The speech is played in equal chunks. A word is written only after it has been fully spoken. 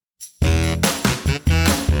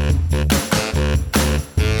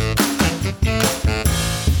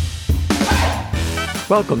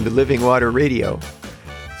Welcome to Living Water Radio.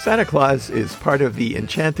 Santa Claus is part of the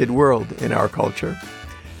enchanted world in our culture.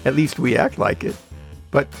 At least we act like it.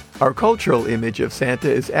 But our cultural image of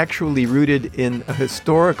Santa is actually rooted in a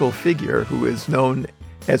historical figure who is known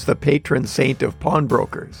as the patron saint of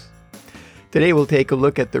pawnbrokers. Today we'll take a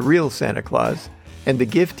look at the real Santa Claus and the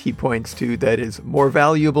gift he points to that is more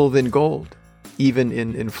valuable than gold, even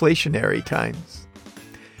in inflationary times.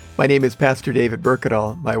 My name is Pastor David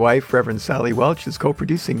Berkedal. My wife, Reverend Sally Welch, is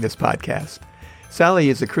co-producing this podcast. Sally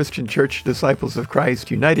is a Christian Church Disciples of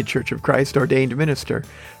Christ, United Church of Christ ordained minister,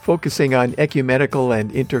 focusing on ecumenical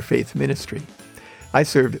and interfaith ministry. I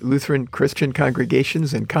served Lutheran Christian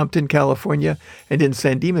congregations in Compton, California, and in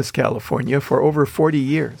San Dimas, California for over 40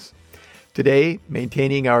 years. Today,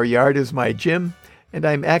 maintaining our yard is my gym, and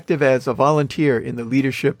I'm active as a volunteer in the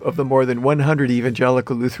leadership of the more than 100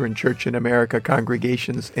 Evangelical Lutheran Church in America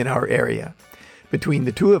congregations in our area. Between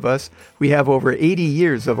the two of us, we have over 80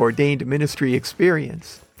 years of ordained ministry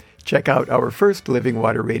experience. Check out our first Living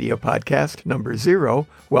Water Radio podcast, number 0,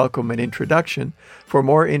 Welcome and Introduction, for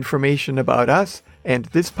more information about us and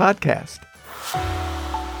this podcast.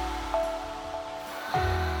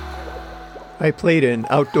 I played an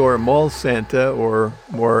outdoor mall Santa, or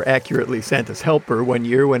more accurately, Santa's helper, one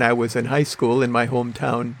year when I was in high school in my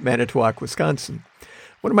hometown, Manitowoc, Wisconsin.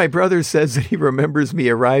 One of my brothers says that he remembers me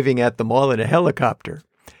arriving at the mall in a helicopter.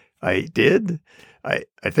 I did? I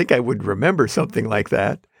think I would remember something like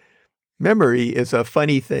that. Memory is a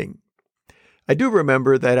funny thing. I do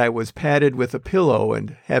remember that I was padded with a pillow,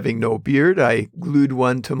 and having no beard, I glued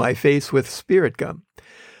one to my face with spirit gum.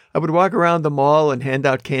 I would walk around the mall and hand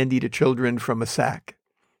out candy to children from a sack.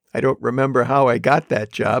 I don't remember how I got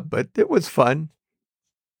that job, but it was fun.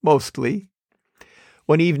 Mostly.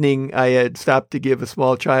 One evening, I had stopped to give a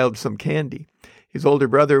small child some candy. His older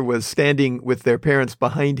brother was standing with their parents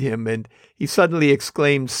behind him, and he suddenly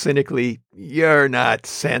exclaimed cynically, "You're not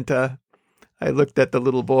Santa." I looked at the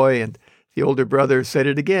little boy, and the older brother said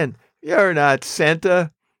it again, "You're not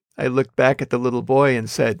Santa." I looked back at the little boy and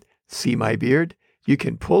said, "See my beard? You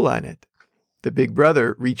can pull on it." The big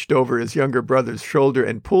brother reached over his younger brother's shoulder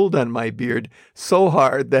and pulled on my beard so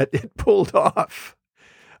hard that it pulled off.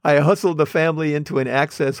 I hustled the family into an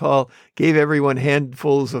access hall, gave everyone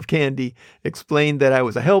handfuls of candy, explained that I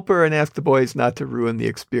was a helper, and asked the boys not to ruin the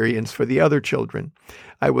experience for the other children.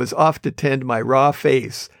 I was off to tend my raw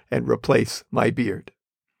face and replace my beard.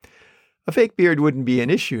 A fake beard wouldn't be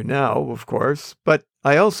an issue now, of course, but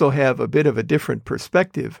I also have a bit of a different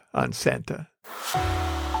perspective on Santa.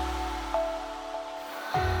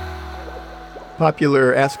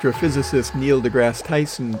 Popular astrophysicist Neil deGrasse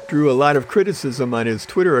Tyson drew a lot of criticism on his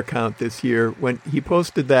Twitter account this year when he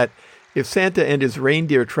posted that if Santa and his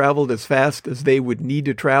reindeer traveled as fast as they would need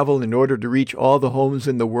to travel in order to reach all the homes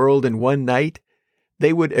in the world in one night,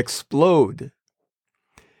 they would explode.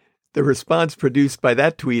 The response produced by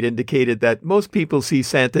that tweet indicated that most people see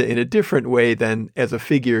Santa in a different way than as a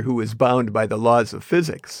figure who is bound by the laws of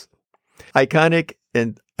physics. Iconic,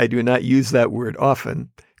 and I do not use that word often,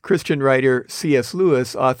 Christian writer C.S.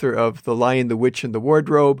 Lewis, author of The Lion, the Witch, and the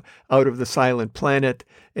Wardrobe, Out of the Silent Planet,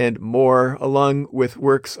 and more, along with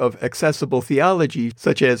works of accessible theology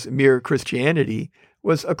such as Mere Christianity,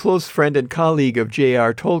 was a close friend and colleague of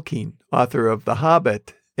J.R. Tolkien, author of The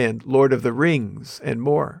Hobbit and Lord of the Rings, and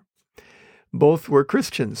more. Both were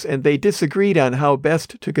Christians, and they disagreed on how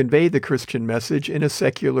best to convey the Christian message in a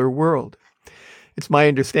secular world. It's my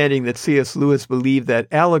understanding that C.S. Lewis believed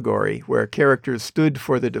that allegory, where characters stood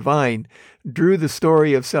for the divine, drew the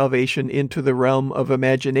story of salvation into the realm of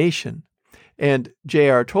imagination. And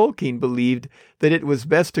J.R. Tolkien believed that it was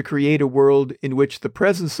best to create a world in which the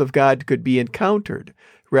presence of God could be encountered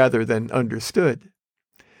rather than understood.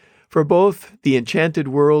 For both, the enchanted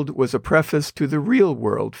world was a preface to the real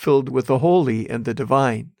world filled with the holy and the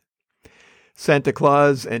divine. Santa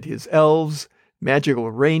Claus and his elves,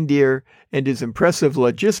 magical reindeer, and his impressive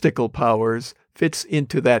logistical powers fits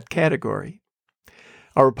into that category.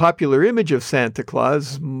 Our popular image of Santa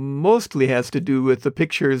Claus mostly has to do with the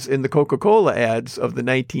pictures in the Coca-Cola ads of the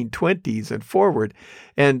 1920s and forward,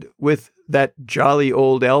 and with that jolly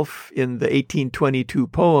old elf in the 1822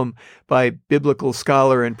 poem by biblical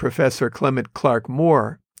scholar and professor Clement Clark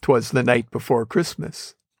Moore, "'Twas the Night Before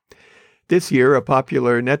Christmas." This year, a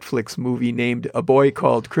popular Netflix movie named A Boy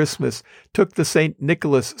Called Christmas took the St.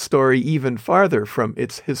 Nicholas story even farther from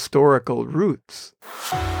its historical roots.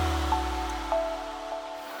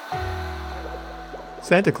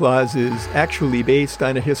 Santa Claus is actually based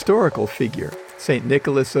on a historical figure, St.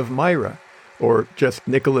 Nicholas of Myra, or just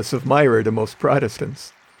Nicholas of Myra to most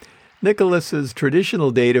Protestants. Nicholas's traditional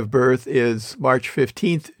date of birth is March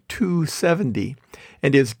 15th, 270,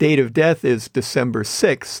 and his date of death is December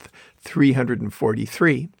 6th,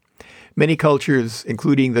 343. Many cultures,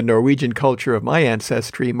 including the Norwegian culture of my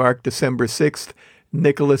ancestry, mark December 6th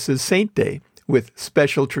Nicholas's Saint Day with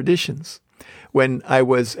special traditions. When I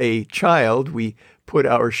was a child, we put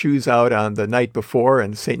our shoes out on the night before,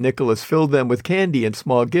 and St. Nicholas filled them with candy and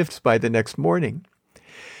small gifts by the next morning.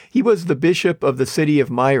 He was the bishop of the city of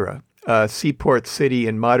Myra, a seaport city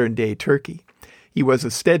in modern-day Turkey. He was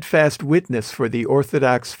a steadfast witness for the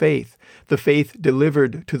Orthodox faith, the faith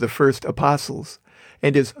delivered to the first apostles,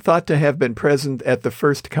 and is thought to have been present at the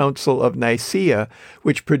First Council of Nicaea,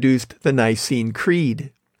 which produced the Nicene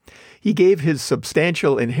Creed. He gave his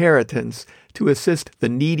substantial inheritance to assist the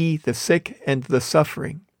needy, the sick, and the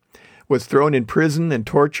suffering, was thrown in prison and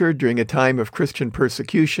tortured during a time of Christian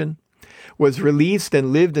persecution, was released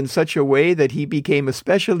and lived in such a way that he became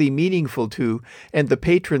especially meaningful to and the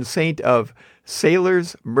patron saint of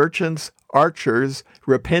sailors, merchants, archers,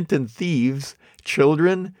 repentant thieves,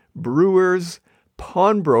 children, brewers,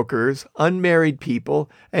 pawnbrokers, unmarried people,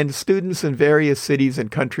 and students in various cities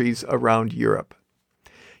and countries around Europe.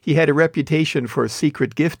 He had a reputation for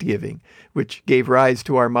secret gift-giving, which gave rise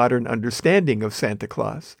to our modern understanding of Santa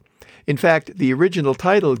Claus. In fact, the original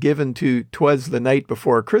title given to "'Twas the Night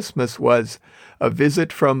Before Christmas" was A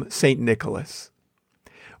Visit from St. Nicholas.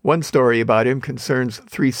 One story about him concerns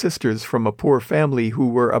three sisters from a poor family who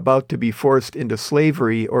were about to be forced into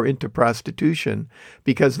slavery or into prostitution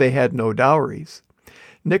because they had no dowries.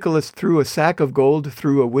 Nicholas threw a sack of gold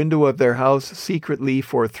through a window of their house secretly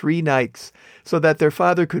for 3 nights so that their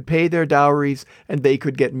father could pay their dowries and they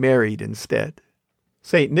could get married instead.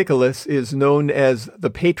 St. Nicholas is known as the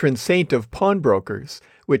patron saint of pawnbrokers,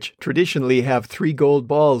 which traditionally have 3 gold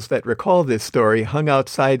balls that recall this story hung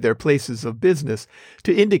outside their places of business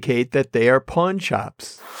to indicate that they are pawn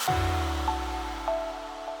shops.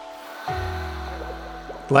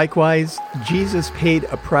 Likewise, Jesus paid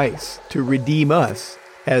a price to redeem us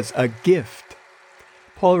as a gift.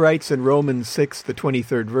 Paul writes in Romans 6, the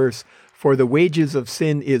 23rd verse, "For the wages of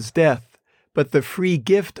sin is death, but the free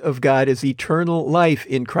gift of God is eternal life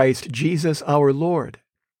in Christ Jesus our Lord."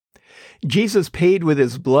 Jesus paid with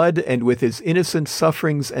his blood and with his innocent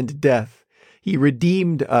sufferings and death. He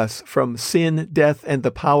redeemed us from sin, death, and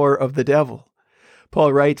the power of the devil.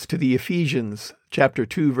 Paul writes to the Ephesians, chapter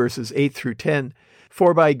 2, verses 8 through 10,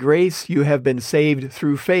 "For by grace you have been saved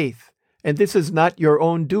through faith, and this is not your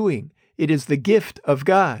own doing. It is the gift of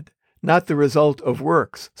God, not the result of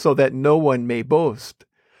works, so that no one may boast.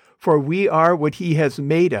 For we are what he has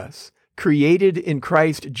made us, created in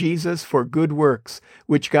Christ Jesus for good works,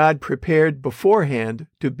 which God prepared beforehand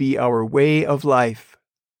to be our way of life."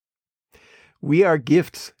 We are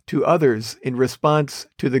gifts to others in response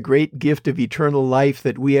to the great gift of eternal life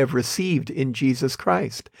that we have received in Jesus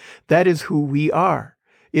Christ. That is who we are.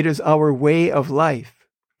 It is our way of life.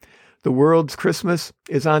 The world's Christmas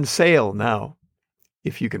is on sale now,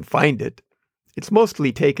 if you can find it. It's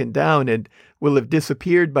mostly taken down and will have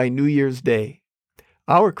disappeared by New Year's Day.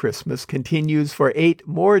 Our Christmas continues for 8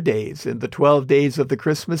 more days in the 12 days of the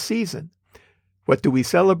Christmas season. What do we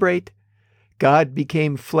celebrate? God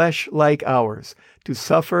became flesh like ours, to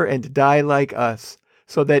suffer and die like us,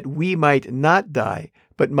 so that we might not die,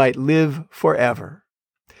 but might live forever.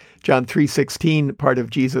 John 3:16, part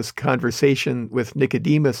of Jesus' conversation with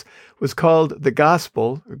Nicodemus, was called the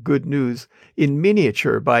Gospel, or Good News, in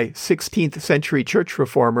miniature by 16th century church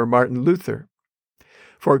reformer Martin Luther.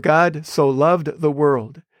 "For God so loved the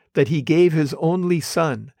world that he gave his only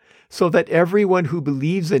Son, so that everyone who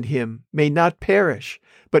believes in him may not perish,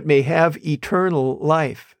 but may have eternal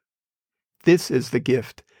life." This is the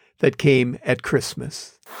gift that came at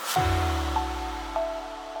Christmas.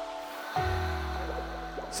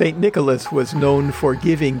 St. Nicholas was known for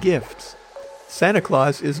giving gifts. Santa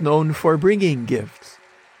Claus is known for bringing gifts.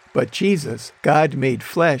 But Jesus, God made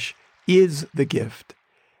flesh, is the gift.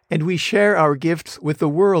 And we share our gifts with the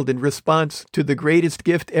world in response to the greatest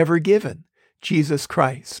gift ever given, Jesus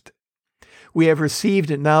Christ. We have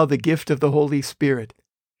received now the gift of the Holy Spirit.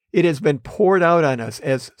 It has been poured out on us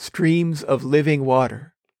as streams of living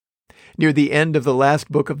water. Near the end of the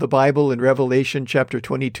last book of the Bible in Revelation chapter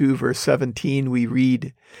 22, verse 17, we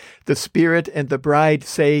read, "The Spirit and the bride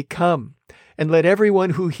say, 'Come,' and let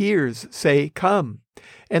everyone who hears say, 'Come,'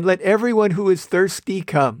 and let everyone who is thirsty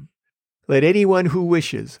come. Let anyone who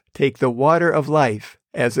wishes take the water of life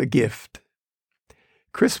as a gift."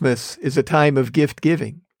 Christmas is a time of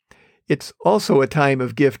gift-giving. It's also a time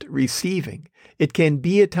of gift-receiving. It can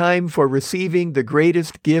be a time for receiving the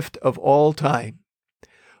greatest gift of all time.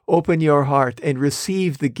 Open your heart and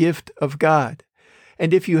receive the gift of God.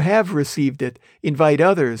 And if you have received it, invite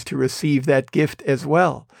others to receive that gift as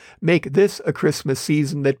well. Make this a Christmas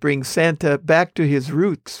season that brings Santa back to his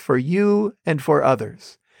roots for you and for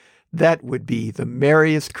others. That would be the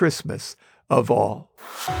merriest Christmas of all.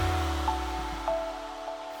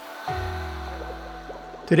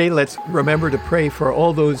 Today, let's remember to pray for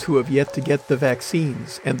all those who have yet to get the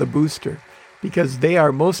vaccines and the booster, because they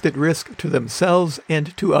are most at risk to themselves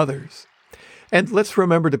and to others. And let's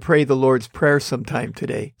remember to pray the Lord's Prayer sometime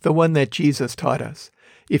today, the one that Jesus taught us.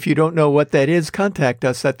 If you don't know what that is, contact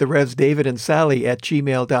us at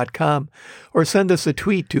therevsdavidandsally@gmail.com or send us a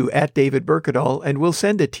tweet to @DavidBurkettall and we'll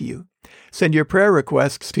send it to you. Send your prayer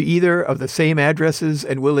requests to either of the same addresses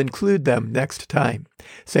and we'll include them next time.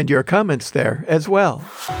 Send your comments there as well.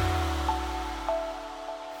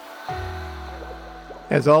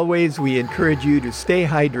 As always, we encourage you to stay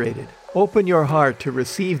hydrated. Open your heart to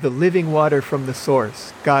receive the living water from the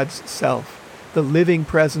source, God's self, the living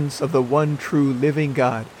presence of the one true living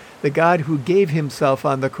God, the God who gave himself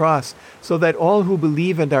on the cross so that all who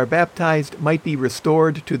believe and are baptized might be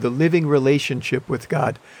restored to the living relationship with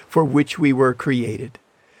God for which we were created.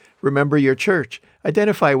 Remember your church.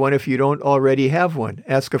 Identify one if you don't already have one.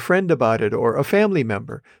 Ask a friend about it or a family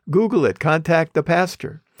member. Google it. Contact the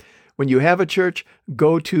pastor. When you have a church,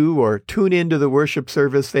 go to or tune into the worship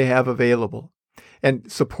service they have available.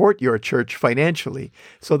 And support your church financially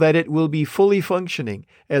so that it will be fully functioning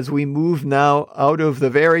as we move now out of the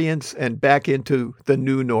variants and back into the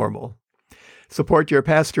new normal. Support your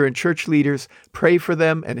pastor and church leaders, pray for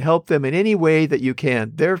them, and help them in any way that you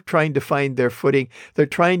can. They're trying to find their footing. They're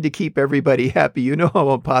trying to keep everybody happy. You know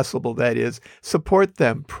how impossible that is. Support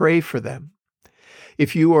them. Pray for them.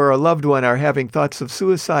 If you or a loved one are having thoughts of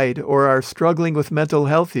suicide or are struggling with mental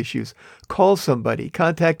health issues, call somebody,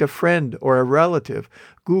 contact a friend or a relative,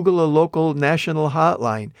 Google a local national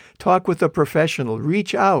hotline, talk with a professional,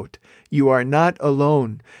 reach out. You are not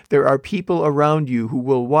alone. There are people around you who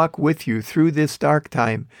will walk with you through this dark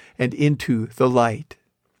time and into the light.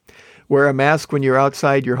 Wear a mask when you're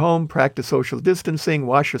outside your home, practice social distancing,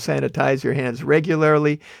 wash or sanitize your hands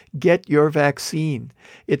regularly, get your vaccine.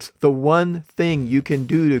 It's the one thing you can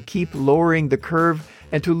do to keep lowering the curve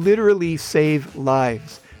and to literally save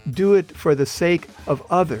lives. Do it for the sake of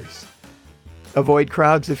others. Avoid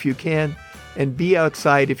crowds if you can, and be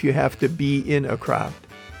outside if you have to be in a crowd.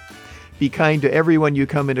 Be kind to everyone you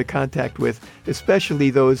come into contact with,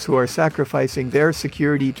 especially those who are sacrificing their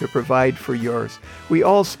security to provide for yours. We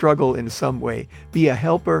all struggle in some way. Be a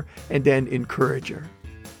helper and an encourager.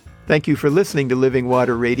 Thank you for listening to Living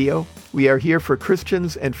Water Radio. We are here for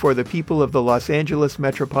Christians and for the people of the Los Angeles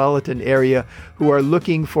metropolitan area who are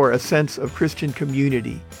looking for a sense of Christian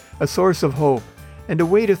community, a source of hope, and a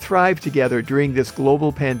way to thrive together during this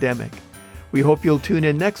global pandemic. We hope you'll tune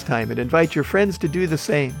in next time and invite your friends to do the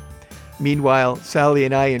same. Meanwhile, Sally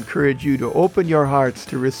and I encourage you to open your hearts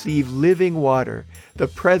to receive living water, the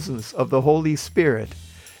presence of the Holy Spirit,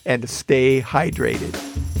 and stay hydrated.